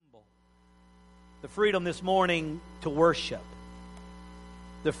The freedom this morning to worship.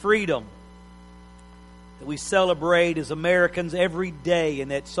 The freedom that we celebrate as Americans every day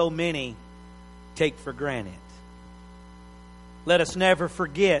and that so many take for granted. Let us never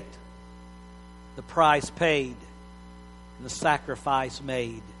forget the price paid and the sacrifice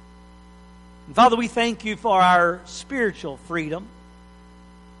made. And Father, we thank You for our spiritual freedom,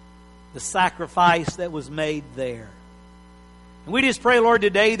 the sacrifice that was made there. And we just pray, Lord,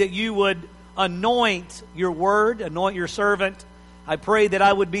 today that You would anoint Your word, anoint Your servant. I pray that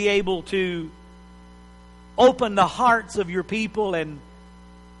I would be able to open the hearts of Your people and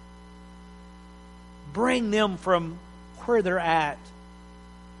bring them from where they're at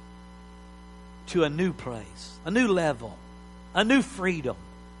to a new place, a new level, a new freedom.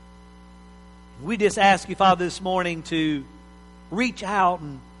 We just ask You, Father, this morning to reach out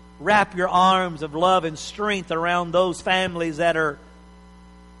and wrap Your arms of love and strength around those families that are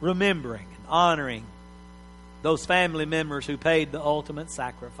remembering and honoring those family members who paid the ultimate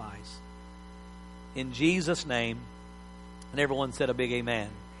sacrifice. In Jesus' name. And everyone said a big amen.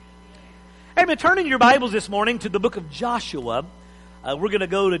 Amen. Turning your Bibles this morning to the book of Joshua. We're going to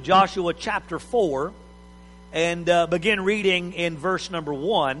go to Joshua chapter 4 and begin reading in verse number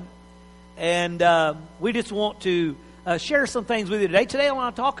 1. And we just want to share some things with you today. Today I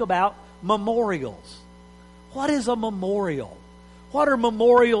want to talk about memorials. What is a memorial? What are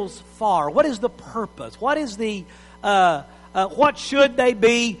memorials for? What is the purpose? What is the what should they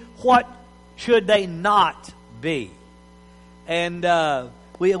be? What should they not be? And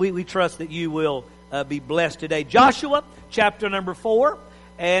we trust that you will be blessed today. Joshua chapter number 4,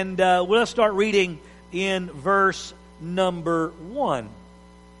 and we'll start reading in verse number 1.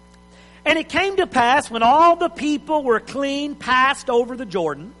 And it came to pass, when all the people were clean passed over the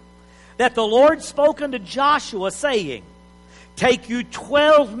Jordan, that the Lord spoke unto Joshua, saying, Take you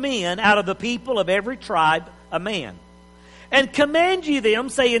 12 men out of the people of every tribe, a man, and command ye them,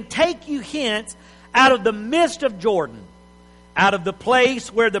 saying, Take you hence out of the midst of Jordan, out of the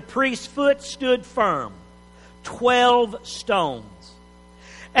place where the priest's foot stood firm, 12 stones.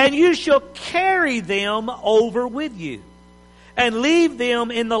 And you shall carry them over with you, and leave them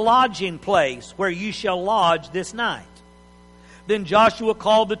in the lodging place where you shall lodge this night. Then Joshua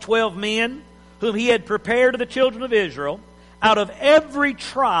called the 12 men whom he had prepared of the children of Israel, out of every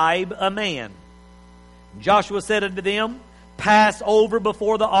tribe a man. And Joshua said unto them, Pass over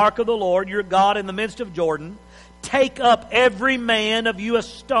before the ark of the Lord your God in the midst of Jordan. Take up every man of you a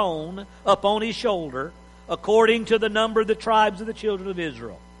stone upon his shoulder, according to the number of the tribes of the children of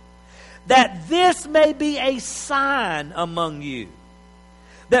Israel, that this may be a sign among you,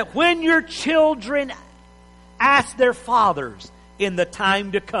 that when your children ask their fathers in the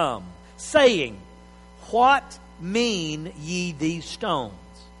time to come, saying, What mean ye these stones?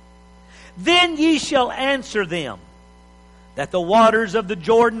 Then ye shall answer them, that the waters of the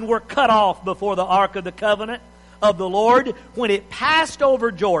Jordan were cut off before the ark of the covenant of the Lord when it passed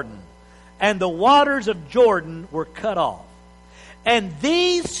over Jordan, and the waters of Jordan were cut off. And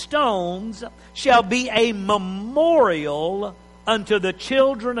these stones shall be a memorial unto the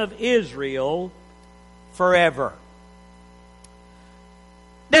children of Israel forever.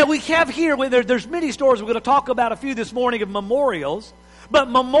 Now we have here, there's many stories. We're going to talk about a few this morning of memorials. But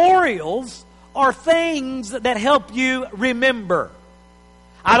memorials are things that help you remember.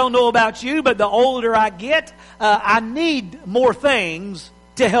 I don't know about you, but the older I get, I need more things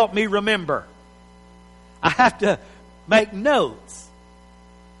to help me remember. I have to make notes.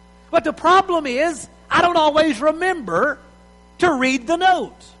 But the problem is, I don't always remember to read the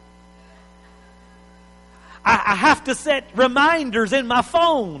notes. I have to set reminders in my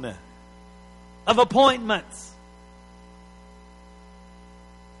phone of appointments.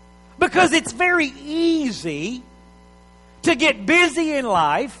 Because it's very easy to get busy in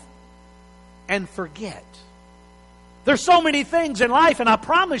life and forget. There's so many things in life, and I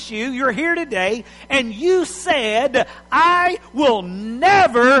promise you, you're here today, and you said, I will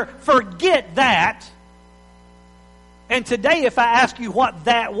never forget that. And today, if I ask you what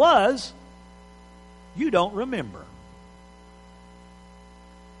that was, you don't remember.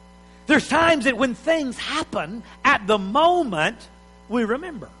 There's times that when things happen, at the moment, we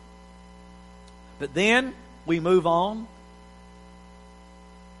remember. But then, we move on,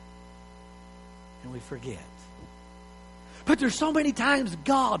 and we forget. But there's so many times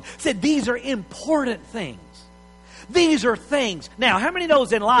God said these are important things. These are things. Now, how many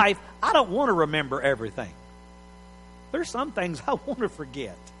knows in life, I don't want to remember everything. There's some things I want to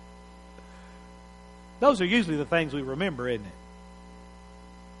forget. Those are usually the things we remember, isn't it?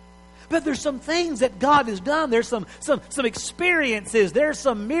 But there's some things that God has done. There's some experiences. There's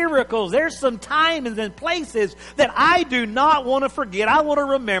some miracles. There's some times and places that I do not want to forget. I want to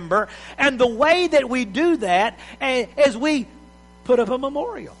remember. And the way that we do that is we put up a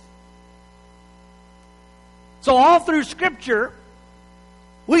memorial. So all through Scripture,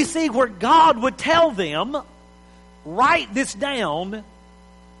 we see where God would tell them, write this down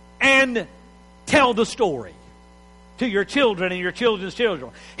and tell the story to your children and your children's children.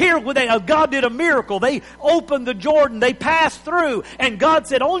 Here, when God did a miracle, they opened the Jordan, they passed through, and God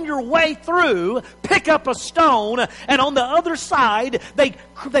said, on your way through, pick up a stone, and on the other side,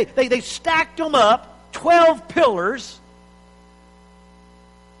 they stacked them up, 12 pillars,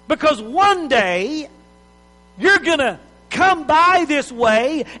 because one day, you're going to come by this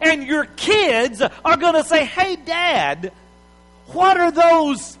way, and your kids are going to say, hey, Dad, what are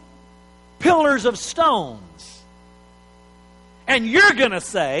those pillars of stones? And you're going to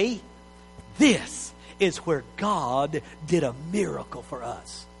say, this is where God did a miracle for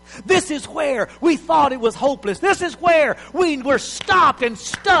us. This is where we thought it was hopeless. This is where we were stopped and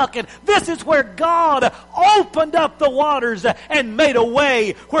stuck. And this is where God opened up the waters and made a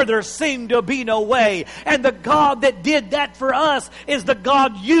way where there seemed to be no way. And the God that did that for us is the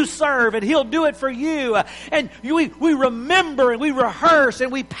God you serve. And He'll do it for you. And we remember and we rehearse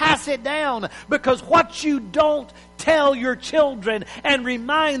and we pass it down. Because what you don't tell your children and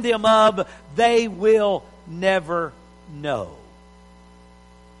remind them of, they will never know.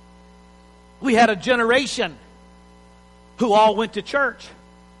 We had a generation who all went to church,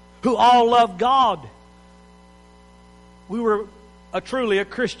 who all loved God. We were truly a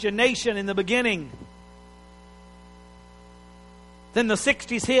Christian nation in the beginning. Then the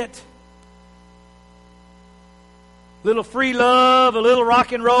 60s hit. A little free love, a little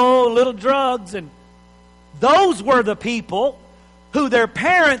rock and roll, a little drugs. And those were the people who their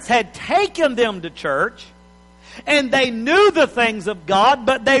parents had taken them to church. And they knew the things of God,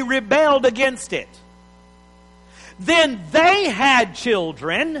 but they rebelled against it. Then they had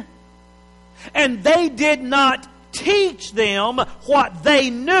children, and they did not teach them what they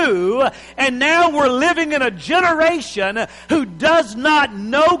knew. And now we're living in a generation who does not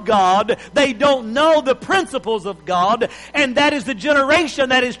know God. They don't know the principles of God. And that is the generation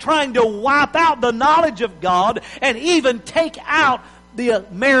that is trying to wipe out the knowledge of God and even take out the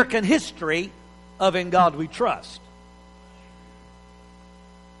American history of In God We Trust.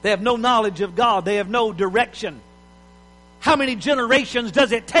 They have no knowledge of God. They have no direction. How many generations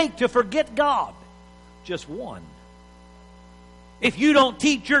does it take to forget God? Just one. If you don't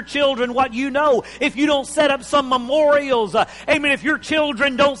teach your children what you know, if you don't set up some memorials, amen, if your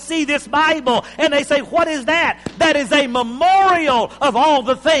children don't see this Bible and they say, what is that? That is a memorial of all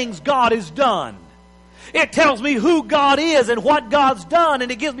the things God has done. It tells me who God is and what God's done,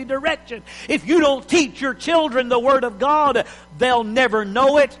 and it gives me direction. If you don't teach your children the Word of God, they'll never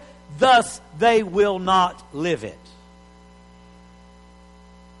know it, thus they will not live it.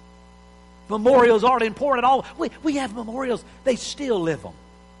 Memorials aren't important at all. We have memorials. They still live them.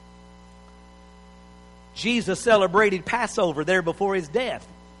 Jesus celebrated Passover there before His death.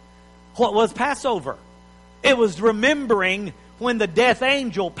 What was Passover? It was remembering when the death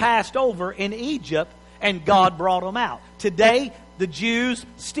angel passed over in Egypt and God brought them out. Today, the Jews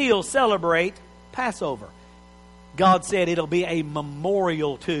still celebrate Passover. God said it'll be a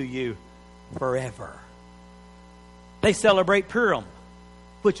memorial to you forever. They celebrate Purim,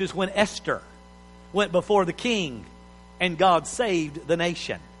 which is when Esther went before the king and God saved the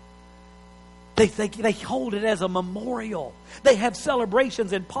nation. They hold it as a memorial. They have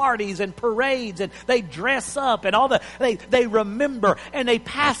celebrations and parties and parades, and they dress up and they remember and they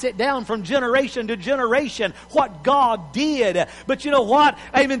pass it down from generation to generation what God did. But you know what?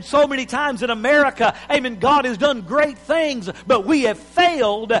 Amen. So many times in America, amen, God has done great things, but we have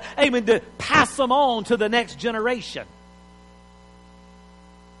failed, amen, to pass them on to the next generation.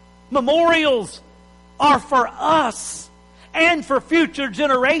 Memorials are for us and for future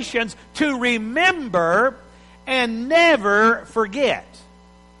generations to remember and never forget.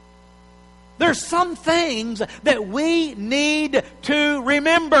 There's some things that we need to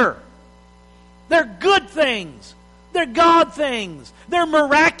remember. They're good things. They're God things. They're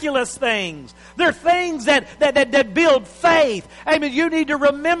miraculous things. They're things that build faith. I mean, you need to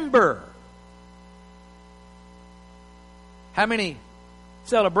remember. How many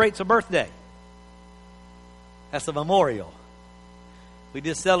celebrates a birthday? That's a memorial. We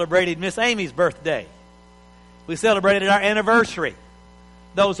just celebrated Miss Amy's birthday. We celebrated our anniversary.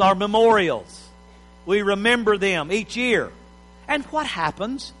 Those are memorials. We remember them each year. And what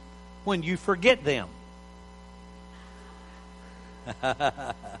happens when you forget them?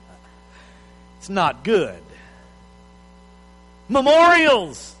 It's not good.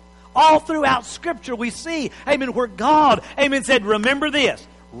 Memorials. All throughout Scripture we see, amen, where God, amen, said, remember this.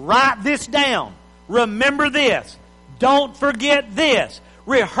 Write this down. Remember this. Don't forget this.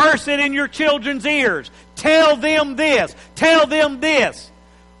 Rehearse it in your children's ears. Tell them this. Tell them this.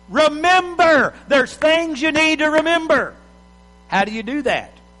 Remember. There's things you need to remember. How do you do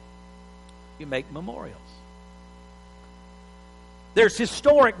that? You make memorials. There's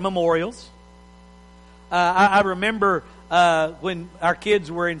historic memorials. I remember when our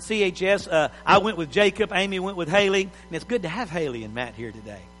kids were in CHS, I went with Jacob, Amy went with Haley, and it's good to have Haley and Matt here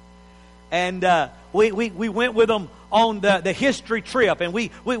today. And we went with them on the history trip, and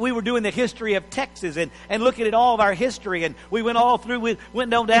we were doing the history of Texas and looking at all of our history, and we went all through. We went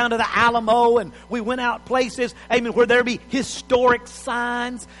down to the Alamo, and we went out places, amen, where there be historic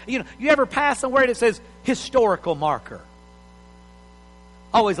signs. You know, you ever pass somewhere that says historical marker?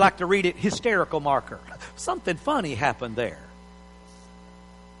 I always like to read it, hysterical marker. Something funny happened there.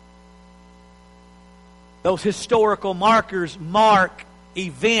 Those historical markers mark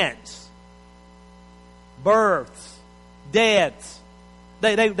events, births, deaths.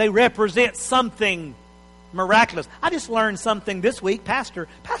 They represent something miraculous. I just learned something this week. Pastor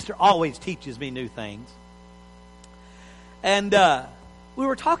always teaches me new things. And he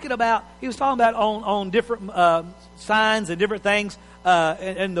was talking about on different signs and different things,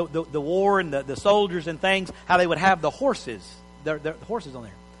 and the war and the soldiers and things, how they would have the horses, the horses on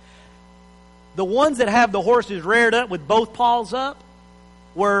there. The ones that have the horses reared up with both paws up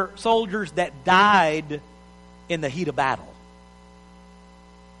were soldiers that died in the heat of battle.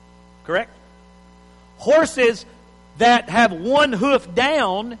 Correct? Horses that have one hoof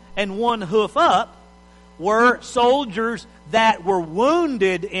down and one hoof up were soldiers that were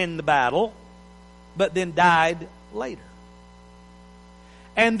wounded in the battle, but then died later.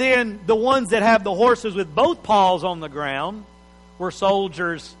 And then the ones that have the horses with both paws on the ground were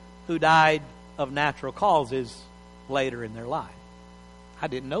soldiers who died of natural causes later in their life. I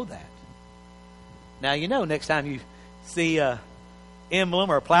didn't know that. Now you know, next time you see an emblem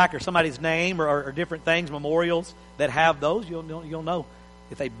or a plaque or somebody's name or different things, memorials that have those, you'll know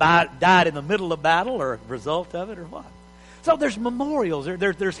if they died in the middle of battle or a result of it or what. So there's memorials,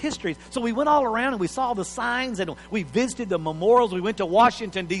 there's histories. So we went all around and we saw the signs and we visited the memorials. We went to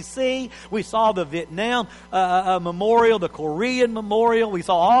Washington, D.C. We saw the Vietnam memorial, the Korean memorial. We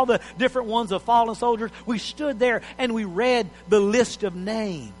saw all the different ones of fallen soldiers. We stood there and we read the list of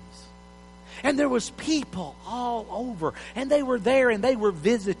names. And there was people all over. And they were there and they were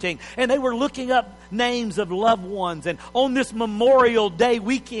visiting. And they were looking up names of loved ones. And on this Memorial Day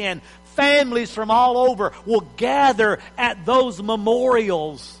weekend, families from all over will gather at those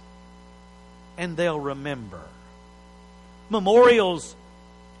memorials and they'll remember. Memorials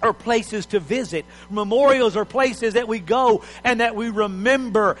are places to visit. Memorials are places that we go and that we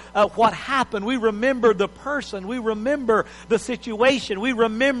remember what happened. We remember the person. We remember the situation. We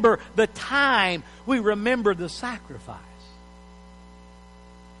remember the time. We remember the sacrifice.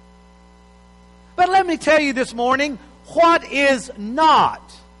 But let me tell you this morning, what is not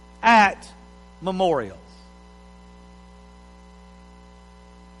at memorials?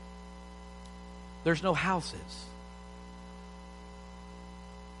 There's no houses.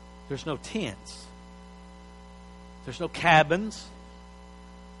 There's no tents. There's no cabins.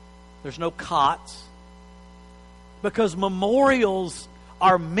 There's no cots. Because memorials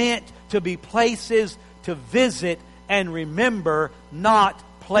are meant to be places to visit and remember, not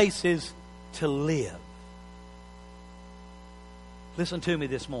places to live. Listen to me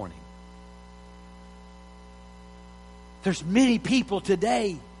this morning. There's many people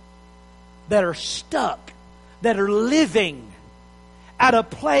today that are stuck, that are living at a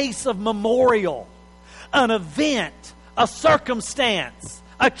place of memorial, an event, a circumstance,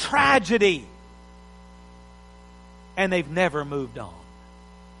 a tragedy, and they've never moved on.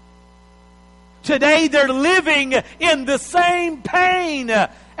 Today they're living in the same pain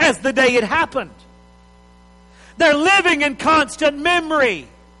as the day it happened. They're living in constant memory.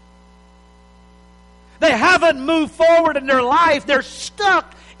 They haven't moved forward in their life. They're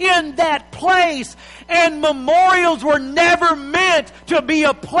stuck in that place. And memorials were never meant to be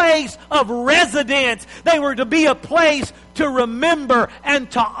a place of residence. They were to be a place to remember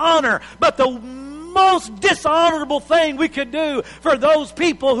and to honor. But the most dishonorable thing we could do for those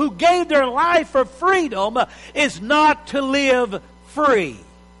people who gave their life for freedom is not to live free.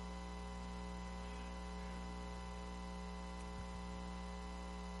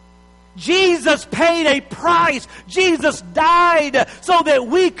 Jesus paid a price. Jesus died so that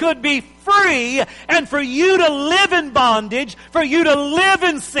we could be free, and for you to live in bondage, for you to live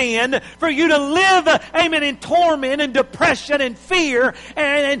in sin, for you to live, amen, in torment and depression and fear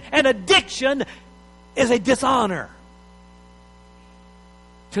and addiction is a dishonor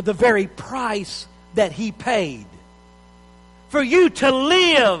to the very price that He paid. For you to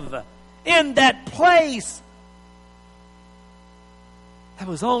live in that place that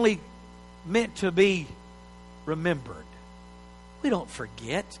was only meant to be remembered. We don't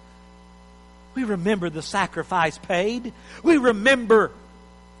forget. We remember the sacrifice paid. We remember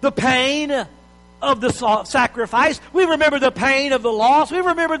the pain of the sacrifice. We remember the pain of the loss. We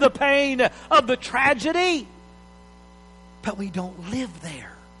remember the pain of the tragedy. But we don't live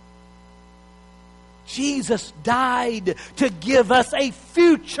there. Jesus died to give us a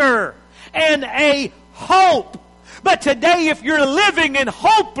future and a hope. But today, if you're living in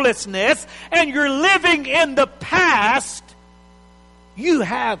hopelessness and you're living in the past,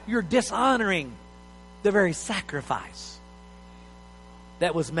 you're dishonoring the very sacrifice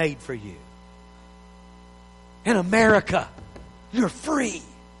that was made for you. In America, you're free.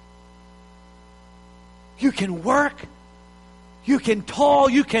 You can work. You can toil.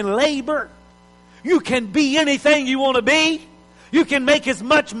 You can labor. You can be anything you want to be. You can make as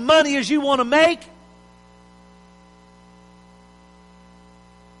much money as you want to make.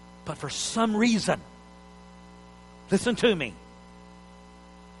 But for some reason, listen to me,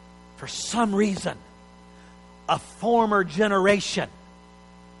 for some reason, a former generation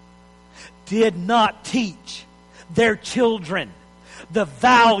did not teach their children the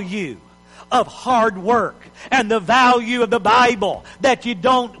value of hard work and the value of the Bible, that you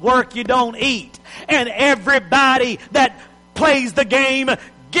don't work, you don't eat. And everybody that plays the game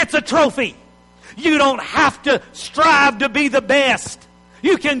gets a trophy. You don't have to strive to be the best.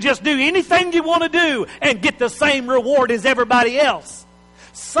 You can just do anything you want to do and get the same reward as everybody else.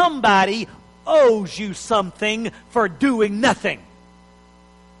 Somebody owes you something for doing nothing.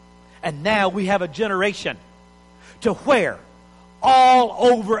 And now we have a generation to where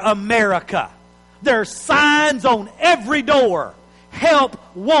all over America there are signs on every door, help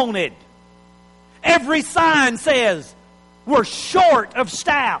wanted. Every sign says we're short of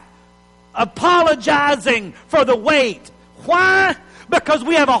staff, apologizing for the wait. Why? Because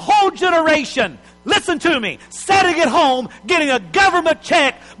we have a whole generation, listen to me, sitting at home getting a government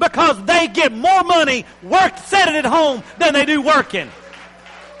check because they get more money sitting at home than they do working.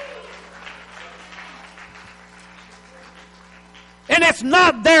 And it's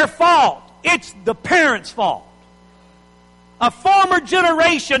not their fault. It's the parents' fault. A former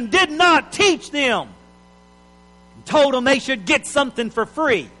generation did not teach them. Told them they should get something for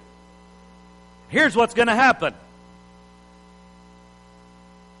free. Here's what's going to happen.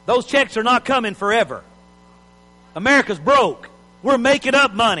 Those checks are not coming forever. America's broke. We're making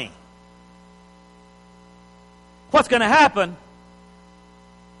up money. What's going to happen?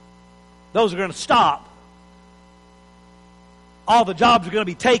 Those are going to stop. All the jobs are going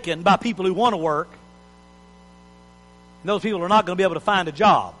to be taken by people who want to work. And those people are not going to be able to find a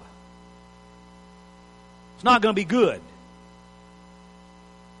job. It's not going to be good.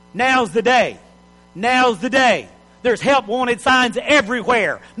 Now's the day. Now's the day. There's help wanted signs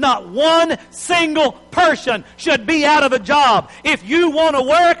everywhere. Not one single person should be out of a job. If you want to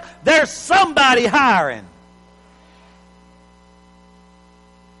work, there's somebody hiring.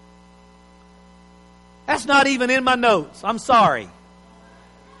 That's not even in my notes. I'm sorry.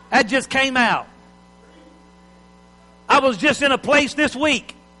 That just came out. I was just in a place this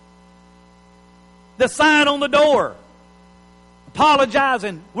week. The sign on the door,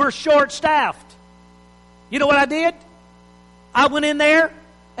 apologizing, we're short-staffed. You know what I did? I went in there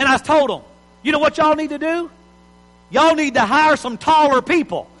and I told them, you know what y'all need to do? Y'all need to hire some taller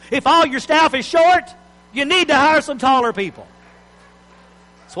people. If all your staff is short, you need to hire some taller people.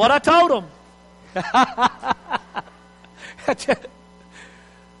 That's what I told them.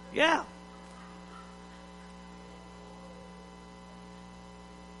 Yeah.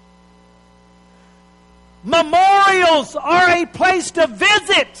 Memorials are a place to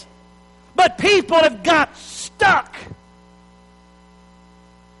visit, but people have got stuck.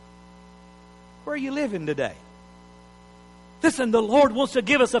 Where are you living today? Listen, the Lord wants to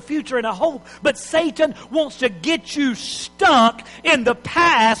give us a future and a hope, but Satan wants to get you stuck in the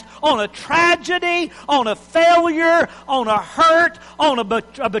past on a tragedy, on a failure, on a hurt, on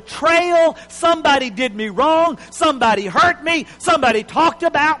a betrayal. Somebody did me wrong. Somebody hurt me. Somebody talked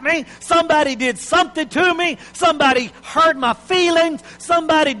about me. Somebody did something to me. Somebody hurt my feelings.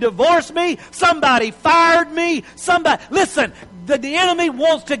 Somebody divorced me. Somebody fired me. Listen, the enemy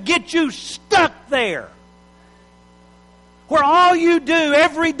wants to get you stuck there, where all you do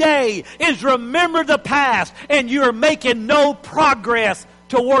every day is remember the past and you're making no progress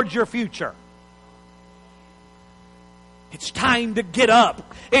towards your future. It's time to get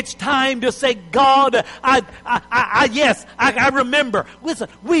up. It's time to say, God, I remember. Listen,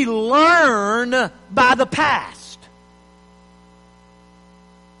 we learn by the past.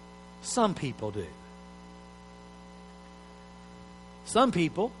 Some people do. Some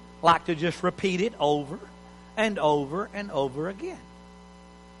people like to just repeat it over and over and over again.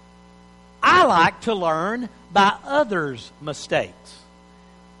 I like to learn by others' mistakes.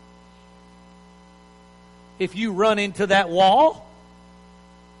 If you run into that wall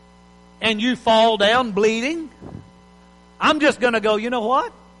and you fall down bleeding, I'm just going to go, you know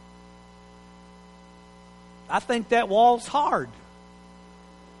what? I think that wall's hard.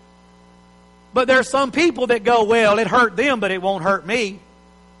 But there are some people that go, well, it hurt them, but it won't hurt me.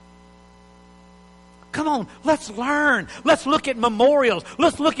 Come on, let's learn. Let's look at memorials.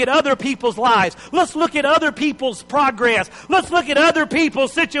 Let's look at other people's lives. Let's look at other people's progress. Let's look at other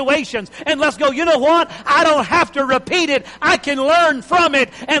people's situations. And let's go, you know what? I don't have to repeat it. I can learn from it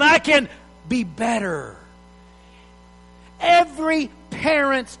and I can be better. Every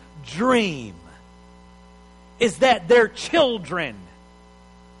parent's dream is that their children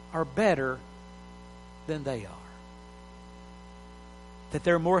are better than they are. That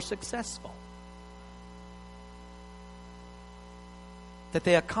they're more successful. That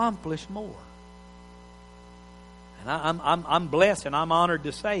they accomplish more. And I'm blessed and I'm honored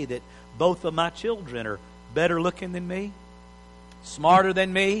to say that both of my children are better looking than me, smarter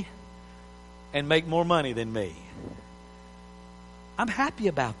than me, and make more money than me. I'm happy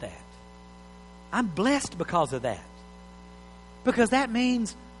about that. I'm blessed because of that. Because that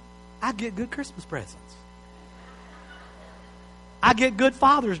means I get good Christmas presents. I get good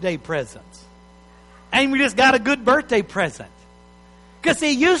Father's Day presents. And we just got a good birthday present. Because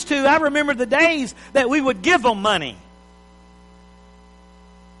see, I remember the days that we would give them money.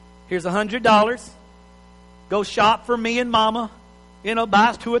 Here's $100. Go shop for me and Mama. Buy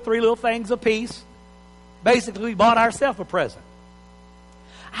us 2 or 3 little things apiece. Basically, we bought ourselves a present.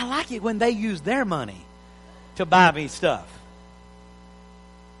 I like it when they use their money to buy me stuff.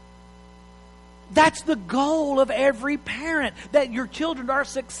 That's the goal of every parent, that your children are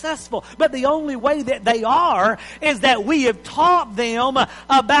successful. But the only way that they are is that we have taught them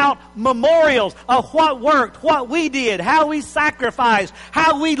about memorials of what worked, what we did, how we sacrificed,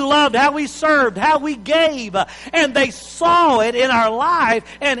 how we loved, how we served, how we gave. And they saw it in our life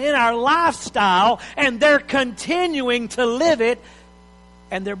and in our lifestyle, and they're continuing to live it,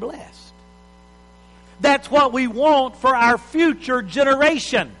 and they're blessed. That's what we want for our future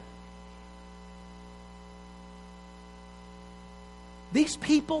generation. These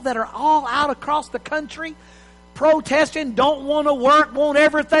people that are all out across the country protesting, don't want to work, want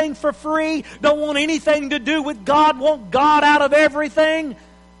everything for free, don't want anything to do with God, want God out of everything,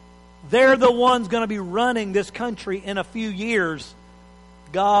 they're the ones going to be running this country in a few years.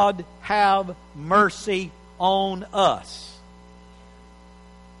 God have mercy on us.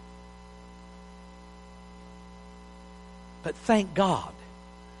 But thank God,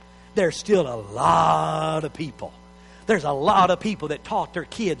 there's still a lot of people. There's a lot of people that taught their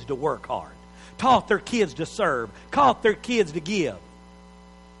kids to work hard, taught their kids to serve, taught their kids to give.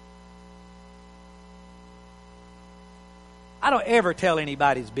 I don't ever tell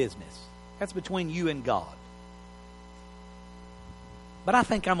anybody's business. That's between you and God. But I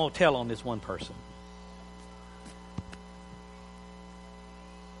think I'm going to tell on this one person.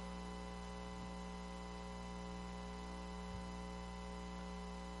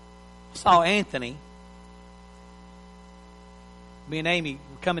 I saw Anthony. Me and Amy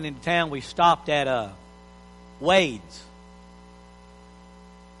were coming into town. We stopped at Wade's.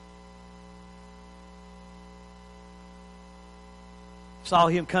 Saw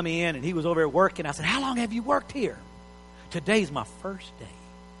him come in, and he was over there working. I said, how long have you worked here? Today's my first day.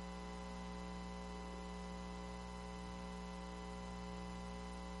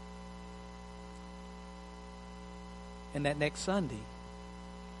 And that next Sunday,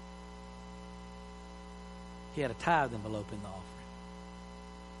 he had a tithe envelope in the offering.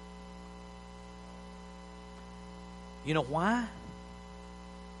 You know why?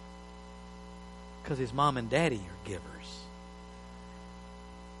 Because his mom and daddy are givers.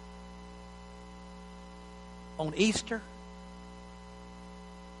 On Easter,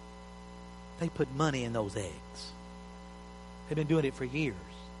 they put money in those eggs. They've been doing it for years.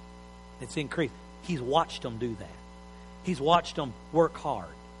 It's increased. He's watched them do that. He's watched them work hard.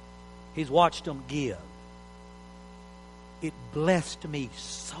 He's watched them give. it blessed me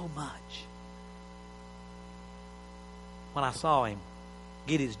so much when I saw him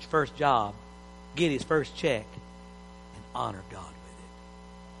get his first job, get his first check, and honor God with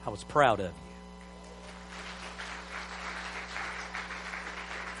it. I was proud of you.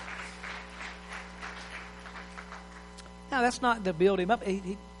 Now, that's not to build him up.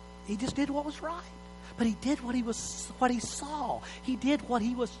 He just did what was right. But he did what he saw. He did what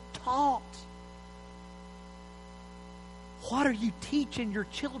he was taught. What are you teaching your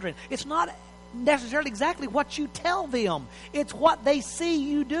children? It's not necessarily exactly what you tell them. It's what they see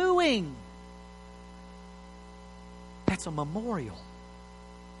you doing. That's a memorial.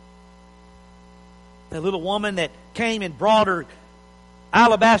 The little woman that came and brought her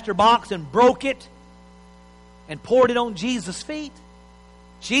alabaster box and broke it and poured it on Jesus' feet.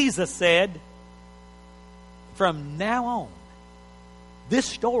 Jesus said, from now on, this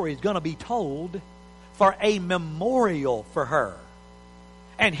story is going to be told for a memorial for her.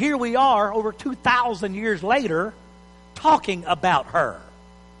 And here we are, over 2,000 years later, talking about her.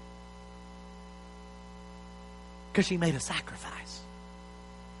 Because she made a sacrifice.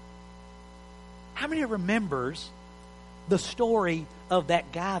 How many remembers the story of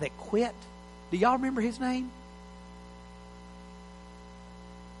that guy that quit? Do y'all remember his name?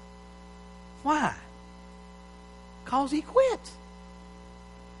 Why? Because he quit.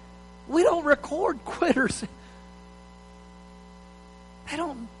 We don't record quitters. They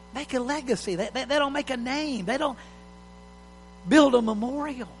don't make a legacy. They don't make a name. They don't build a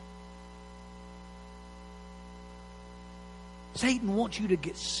memorial. Satan wants you to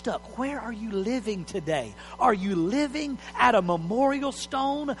get stuck. Where are you living today? Are you living at a memorial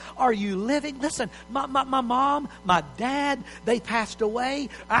stone? Are you living? Listen, my mom, my dad, they passed away.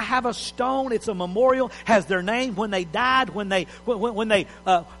 I have a stone. It's a memorial. Has their name, when they died,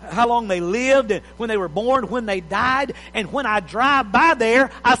 how long they lived, and when they were born, when they died. And when I drive by there,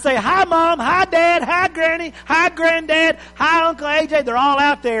 I say, hi, Mom, hi, Dad, hi, Granny, hi, Granddad, hi, Uncle AJ. They're all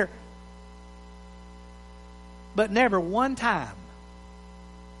out there. But never one time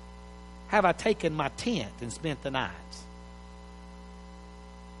have I taken my tent and spent the nights.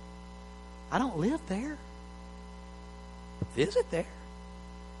 I don't live there. Visit there.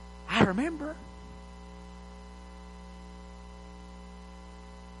 I remember.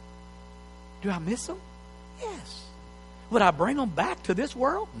 Do I miss them? Yes. Would I bring them back to this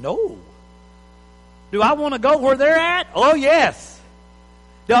world? No. Do I want to go where they're at? Oh, yes.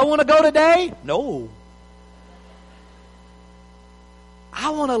 Do I want to go today? No.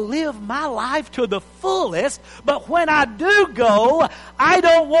 I want to live my life to the fullest, but when I do go, I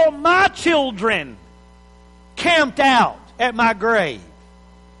don't want my children camped out at my grave.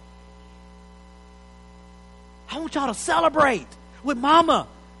 I want y'all to celebrate with Mama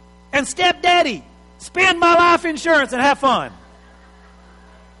and Stepdaddy, spend my life insurance and have fun.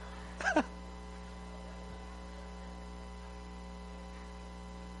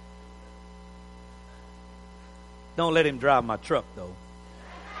 Don't let him drive my truck, though.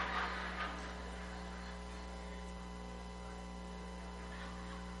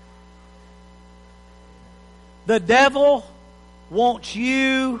 The devil wants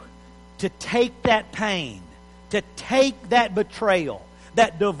you to take that pain, to take that betrayal,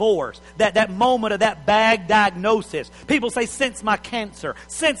 that divorce, that moment of that bad diagnosis. People say, since my cancer,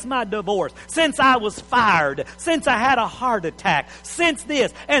 since my divorce, since I was fired, since I had a heart attack, since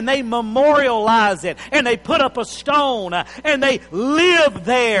this. And they memorialize it. And they put up a stone. And they live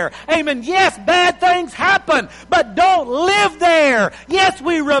there. Amen. Yes, bad things happen. But don't live there. Yes,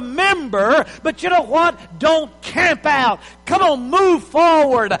 we remember. But you know what? Don't camp out. Come on, move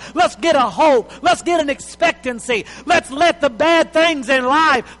forward. Let's get a hope. Let's get an expectancy. Let's let the bad things in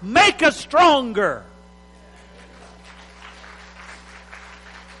life make us stronger.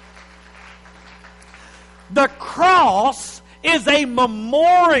 The cross is a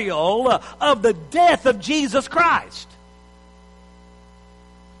memorial of the death of Jesus Christ.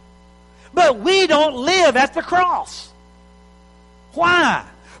 But we don't live at the cross. Why?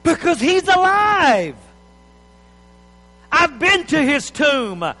 Because He's alive. I've been to His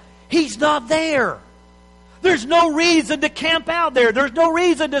tomb. He's not there. There's no reason to camp out there. There's no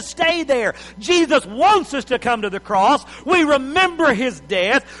reason to stay there. Jesus wants us to come to the cross. We remember His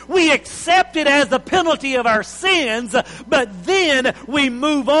death. We accept it as the penalty of our sins. But then we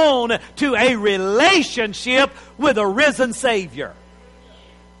move on to a relationship with a risen Savior.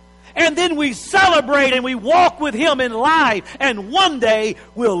 And then we celebrate and we walk with Him in life. And one day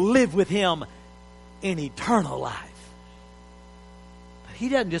we'll live with Him in eternal life. But He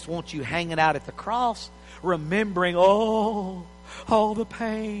doesn't just want you hanging out at the cross, remembering, oh, all the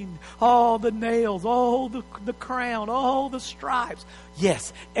pain, all the nails, all the crown, all the stripes.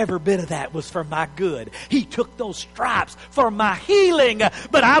 Yes, every bit of that was for my good. He took those stripes for my healing.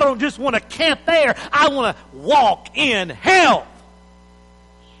 But I don't just want to camp there. I want to walk in health.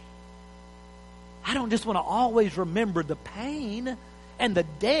 I don't just want to always remember the pain and the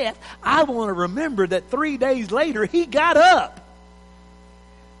death. I want to remember that 3 days later, He got up.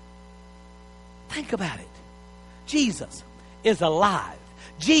 Think about it. Jesus is alive.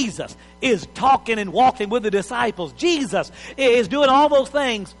 Jesus is talking and walking with the disciples. Jesus is doing all those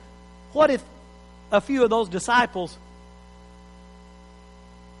things. What if a few of those disciples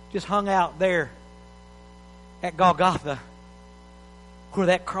just hung out there at Golgotha where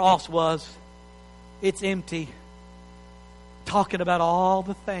that cross was? It's empty. Talking about all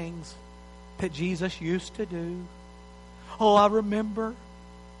the things that Jesus used to do. Oh, I remember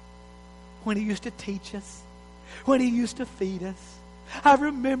when He used to teach us, when He used to feed us. I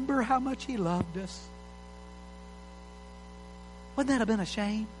remember how much He loved us. Wouldn't that have been a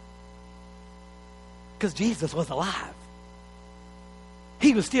shame? Because Jesus was alive.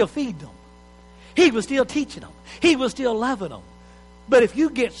 He was still feeding them. He was still teaching them. He was still loving them. But if you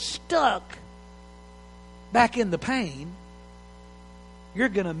get stuck back in the pain, you're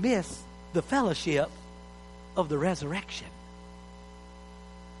going to miss the fellowship of the resurrection.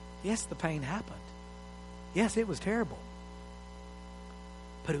 Yes, the pain happened. Yes, it was terrible.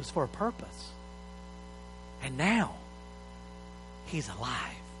 But it was for a purpose. And now, He's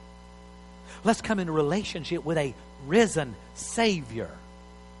alive. Let's come into relationship with a risen Savior.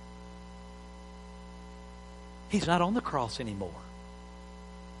 He's not on the cross anymore.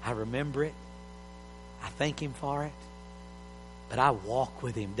 I remember it. I thank Him for it. But I walk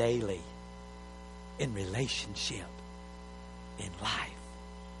with Him daily in relationship, in life.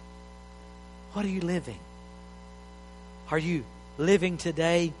 What are you living? Are you living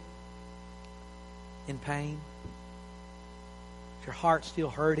today in pain? Is your heart still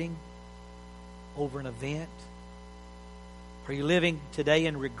hurting over an event? Are you living today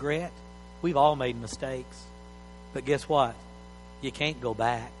in regret? We've all made mistakes. But guess what? You can't go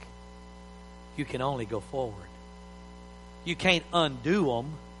back. You can only go forward. You can't undo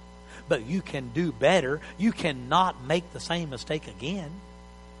them, but you can do better. You cannot make the same mistake again.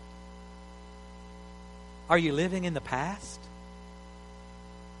 Are you living in the past?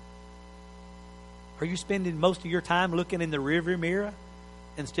 Are you spending most of your time looking in the rearview mirror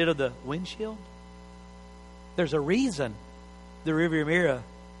instead of the windshield? There's a reason the rearview mirror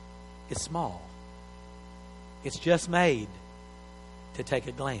is small. It's just made to take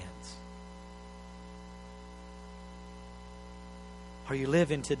a glance. Are you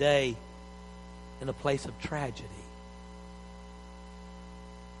living today in a place of tragedy?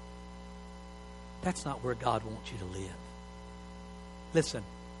 That's not where God wants you to live. Listen,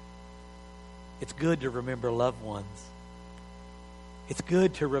 it's good to remember loved ones. It's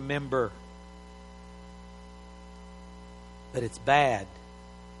good to remember, but it's bad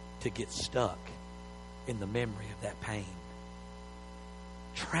to get stuck in the memory of that pain.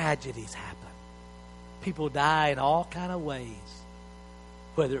 Tragedies happen. People die in all kind of ways,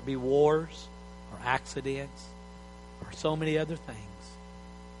 whether it be wars or accidents or so many other things.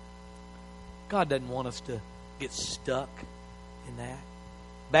 God doesn't want us to get stuck in that.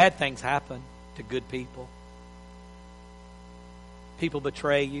 Bad things happen to good people. People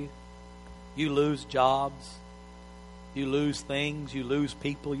betray you. You lose jobs. You lose things. You lose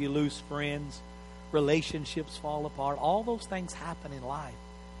people. You lose friends. Relationships fall apart. All those things happen in life.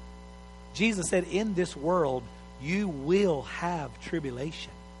 Jesus said, in this world, you will have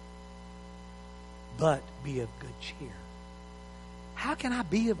tribulation. But be of good cheer. How can I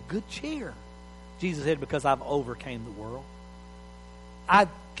be of good cheer? Jesus said, because I've overcame the world. I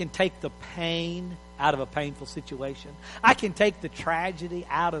can take the pain out of a painful situation. I can take the tragedy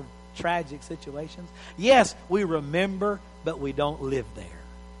out of tragic situations. Yes, we remember, but we don't live there.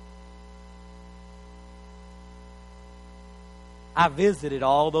 I visited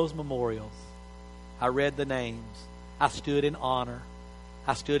all those memorials. I read the names. I stood in honor.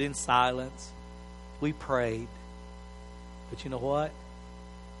 I stood in silence. We prayed. But you know what?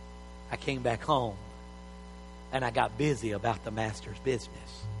 I came back home and I got busy about the Master's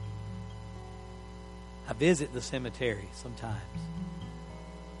business. I visit the cemetery sometimes,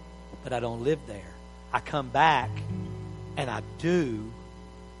 but I don't live there. I come back and I do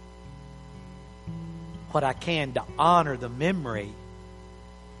what I can to honor the memory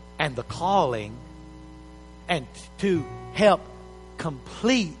and the calling and to help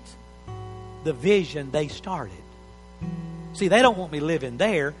complete the vision they started. See, they don't want me living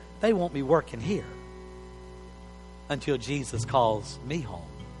there. They want me working here. until Jesus calls me home.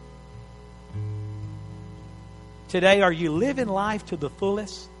 Today, are you living life to the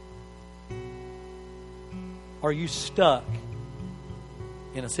fullest? Or are you stuck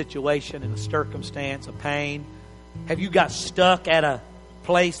in a situation, in a circumstance, a pain? Have you got stuck at a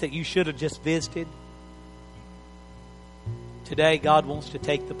place that you should have just visited? Today, God wants to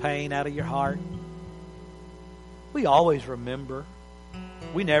take the pain out of your heart. We always remember.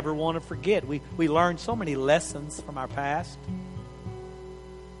 We never want to forget. We learn so many lessons from our past.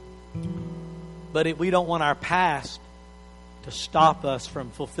 But we don't want our past to stop us from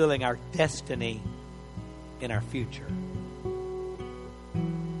fulfilling our destiny in our future.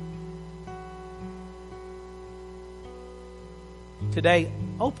 Today,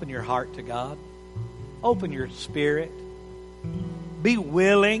 open your heart to God. Open your spirit. Be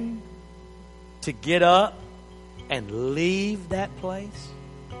willing to get up and leave that place.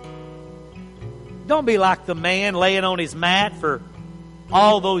 Don't be like the man laying on his mat for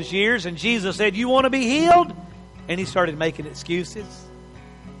all those years, and Jesus said, "You want to be healed?" And he started making excuses.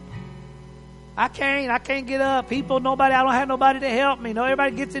 I can't get up. I don't have nobody to help me. No,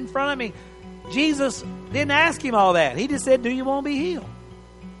 everybody gets in front of me. Jesus didn't ask him all that. He just said, "Do you want to be healed?"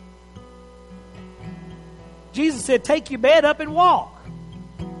 Jesus said, "Take your bed up and walk."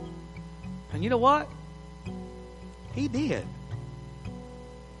 And you know what? He did.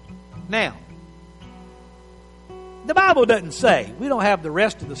 Now, the Bible doesn't say. We don't have the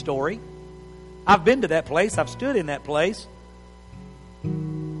rest of the story. I've been to that place. I've stood in that place.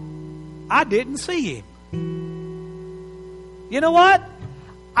 I didn't see him. You know what?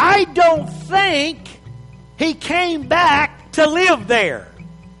 I don't think he came back to live there.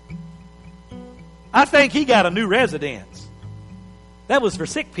 I think he got a new residence. That was for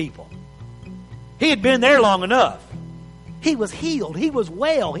sick people. He had been there long enough. He was healed. He was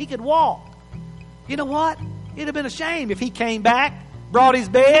well. He could walk. You know what? It'd have been a shame if he came back, brought his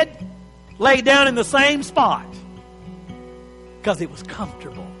bed, laid down in the same spot. Because it was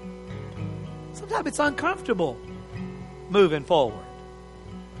comfortable. Sometimes it's uncomfortable moving forward.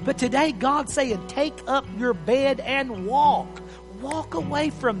 But today God's saying, take up your bed and walk. Walk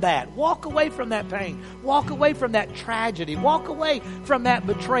away from that. Walk away from that pain. Walk away from that tragedy. Walk away from that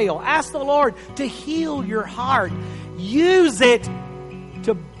betrayal. Ask the Lord to heal your heart. Use it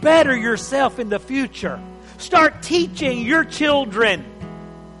to better yourself in the future. Start teaching your children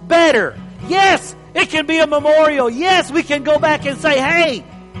better. Yes, it can be a memorial. Yes, we can go back and say, hey,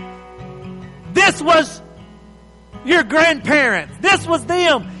 this was your grandparents. This was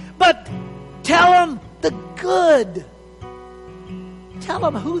them. But tell them the good. Tell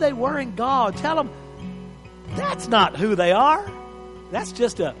them who they were in God. Tell them that's not who they are. That's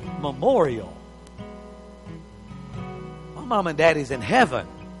just a memorial. My mom and daddy's in heaven.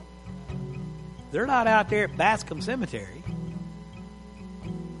 They're not out there at Bascom Cemetery.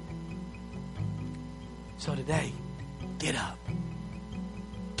 So today, get up.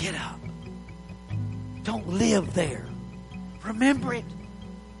 Get up. Don't live there. Remember it,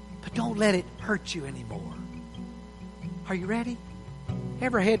 but don't let it hurt you anymore. Are you ready?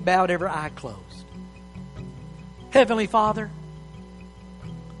 Every head bowed, every eye closed. Heavenly Father,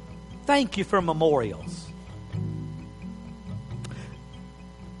 thank you for memorials.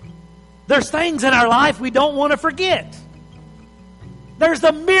 There's things in our life we don't want to forget. There's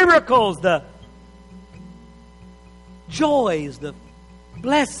the miracles, the joys, the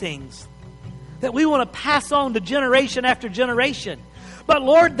blessings that we want to pass on to generation after generation. But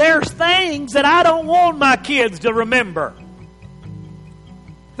Lord, there's things that I don't want my kids to remember.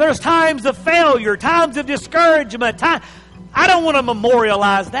 There's times of failure, times of discouragement. I don't want to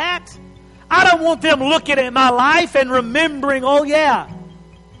memorialize that. I don't want them looking at my life and remembering, oh yeah,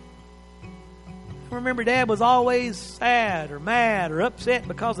 I remember Dad was always sad or mad or upset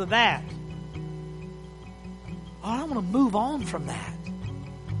because of that. Oh, I want to move on from that.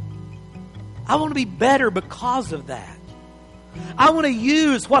 I want to be better because of that. I want to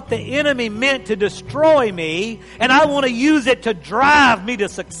use what the enemy meant to destroy me, and I want to use it to drive me to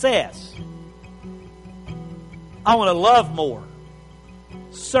success. I want to love more,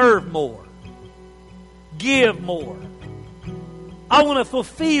 serve more, give more. I want to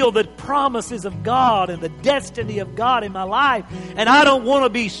fulfill the promises of God and the destiny of God in my life, and I don't want to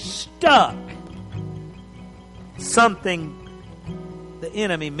be stuck. Something the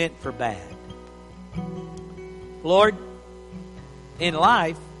enemy meant for bad. Lord, in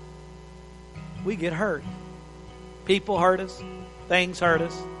life, we get hurt. People hurt us. Things hurt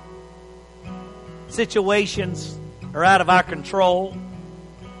us. Situations are out of our control.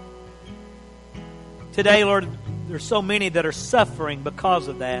 Today, Lord, there's so many that are suffering because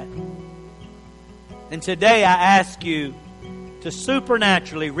of that. And today I ask you to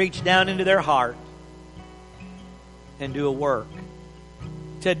supernaturally reach down into their heart and do a work.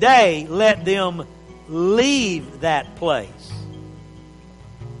 Today, let them leave that place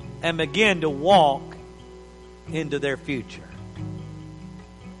and begin to walk into their future.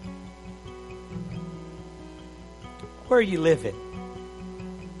 Where are you living?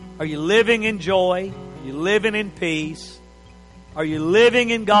 Are you living in joy? Are you living in peace? Are you living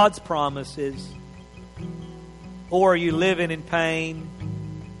in God's promises? Or are you living in pain,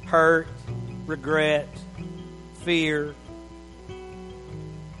 hurt, regret, fear?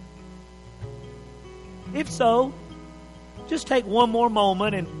 If so, just take one more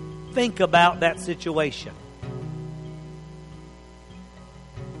moment and think about that situation.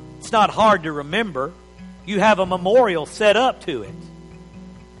 It's not hard to remember. You have a memorial set up to it.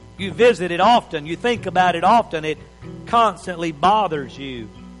 You visit it often. You think about it often. It constantly bothers you.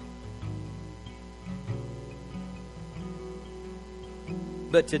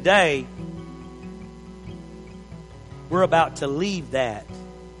 But today, we're about to leave that.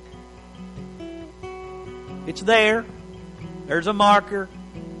 It's there. There's a marker.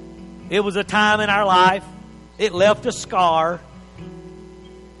 It was a time in our life. It left a scar.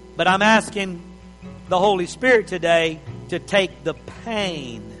 But I'm asking the Holy Spirit today to take the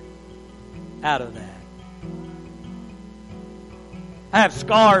pain out of that. I have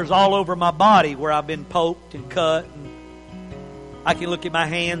scars all over my body where I've been poked and cut. And I can look at my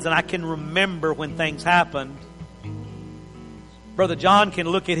hands and I can remember when things happened. Brother John can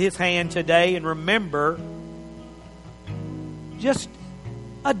look at his hand today and remember just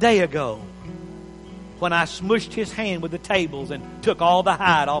a day ago when I smushed his hand with the tables and took all the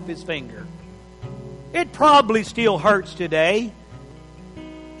hide off his finger. It probably still hurts today.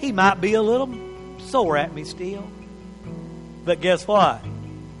 He might be a little sore at me still. But guess what?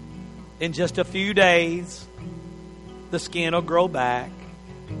 In just a few days, the skin will grow back.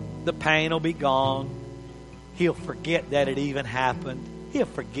 The pain will be gone. He'll forget that it even happened. He'll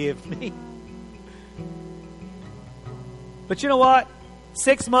forgive me. But you know what?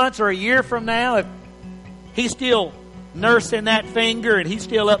 6 months or a year from now, if he's still nursing that finger and he's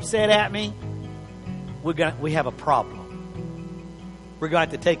still upset at me, we have a problem. We're going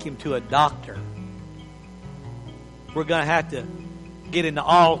to have to take him to a doctor. We're going to have to get in the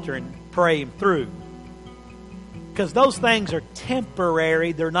altar and pray him through. Because those things are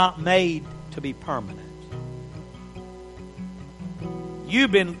temporary. They're not made to be permanent.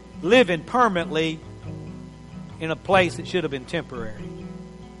 You've been living permanently in a place that should have been temporary.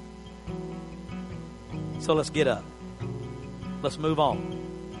 So let's get up. Let's move on.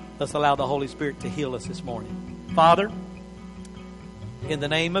 Let's allow the Holy Spirit to heal us this morning. Father, in the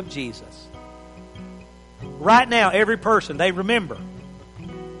name of Jesus, right now, every person, they remember.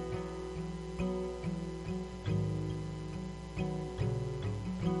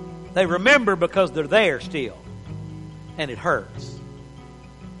 They remember because they're there still. And it hurts.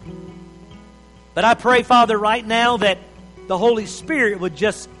 But I pray, Father, right now that the Holy Spirit would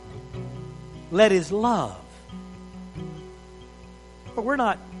just let His love. But we're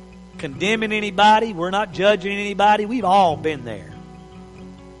not condemning anybody. We're not judging anybody. We've all been there.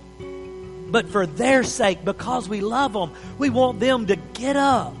 But for their sake, because we love them, we want them to get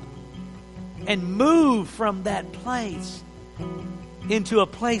up and move from that place into a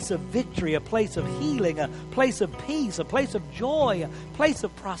place of victory, a place of healing, a place of peace, a place of joy, a place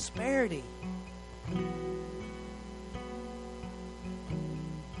of prosperity.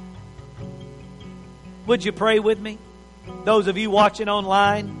 Would you pray with me? Those of you watching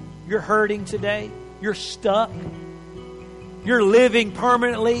online, you're hurting today. You're stuck. You're living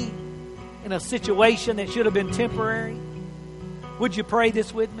permanently in a situation that should have been temporary. Would you pray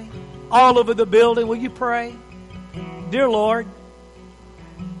this with me? All over the building, will you pray? Dear Lord,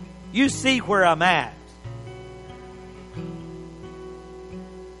 you see where I'm at.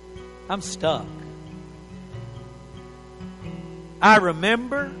 I'm stuck. I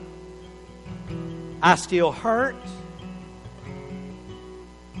remember. I still hurt.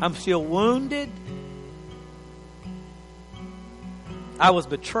 I'm still wounded. I was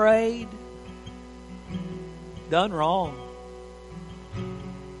betrayed. Done wrong.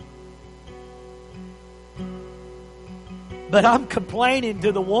 But I'm complaining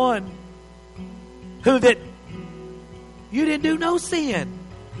to the one who that you didn't do no sin.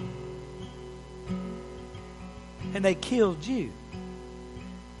 And they killed you.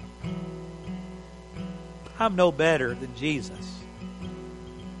 I'm no better than Jesus.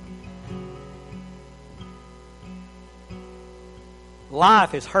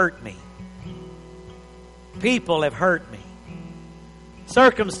 Life has hurt me. People have hurt me.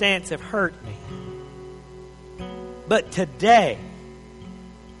 Circumstance have hurt me. But today,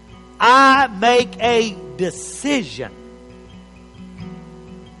 I make a decision.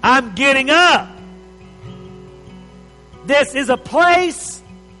 I'm getting up. This is a place,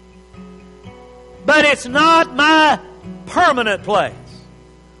 but it's not my permanent place.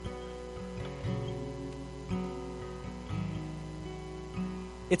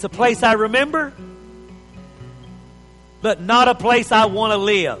 It's a place I remember, but not a place I want to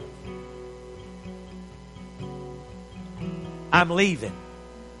live. I'm leaving.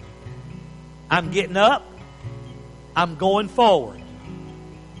 I'm getting up. I'm going forward.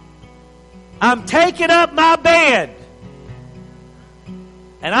 I'm taking up my bed.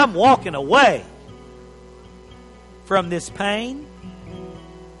 And I'm walking away from this pain,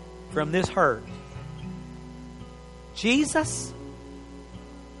 from this hurt. Jesus,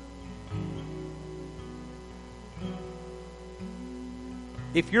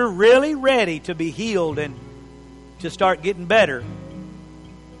 if you're really ready to be healed and to start getting better,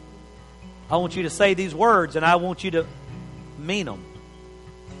 I want you to say these words, and I want you to mean them.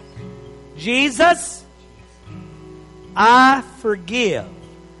 Jesus, I forgive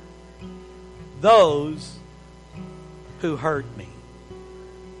those who hurt me.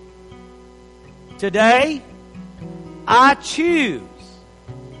 Today, I choose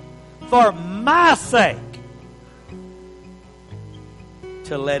for my sake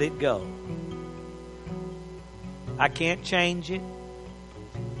to let it go. I can't change it.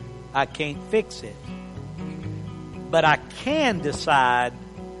 I can't fix it. But I can decide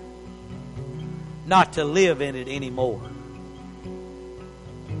not to live in it anymore.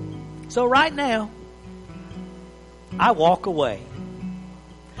 So right now, I walk away.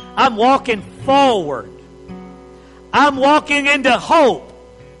 I'm walking forward. I'm walking into hope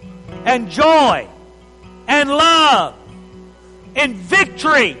and joy and love and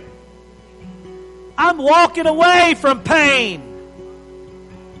victory. I'm walking away from pain.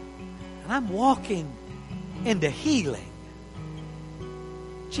 And I'm walking into healing.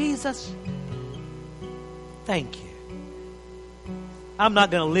 Jesus, thank you. I'm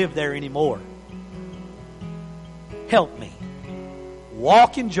not going to live there anymore. Help me.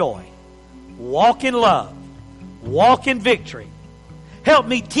 Walk in joy. Walk in love. Walk in victory. Help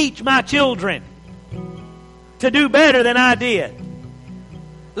me teach my children to do better than I did.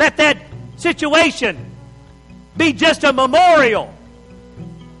 Let that situation be just a memorial,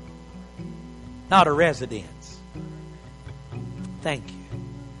 not a residence. Thank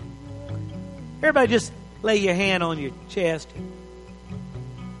you. Everybody just lay your hand on your chest.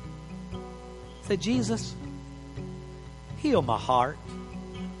 Say, Jesus, heal my heart.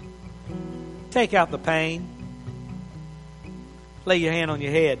 Take out the pain. Lay your hand on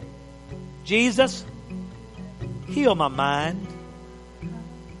your head. Jesus, heal my mind.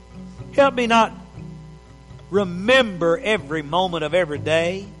 Help me not remember every moment of every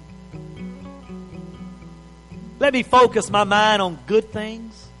day. Let me focus my mind on good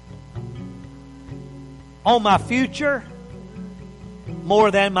things, on my future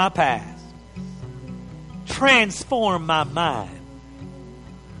more than my past. Transform my mind.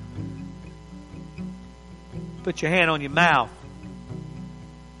 Put your hand on your mouth.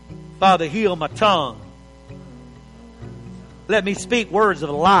 Father, heal my tongue. Let me speak words of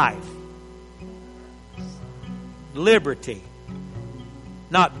life, liberty,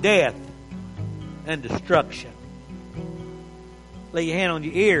 not death and destruction. Lay your hand on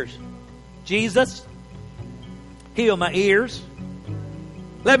your ears. Jesus, heal my ears.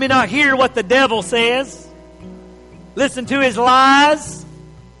 Let me not hear what the devil says. Listen to his lies.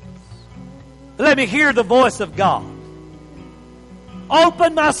 Let me hear the voice of God.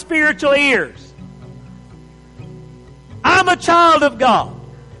 Open my spiritual ears. I'm a child of God.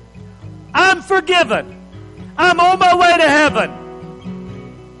 I'm forgiven. I'm on my way to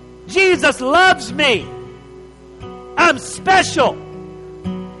heaven. Jesus loves me. I'm special.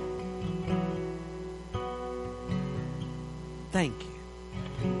 Thank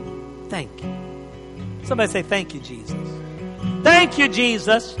you. Thank you. Somebody say, thank you, Jesus. Thank you,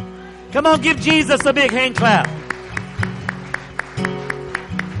 Jesus. Come on, give Jesus a big hand clap.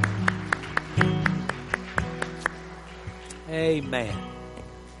 Amen.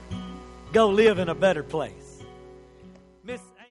 Go live in a better place. Miss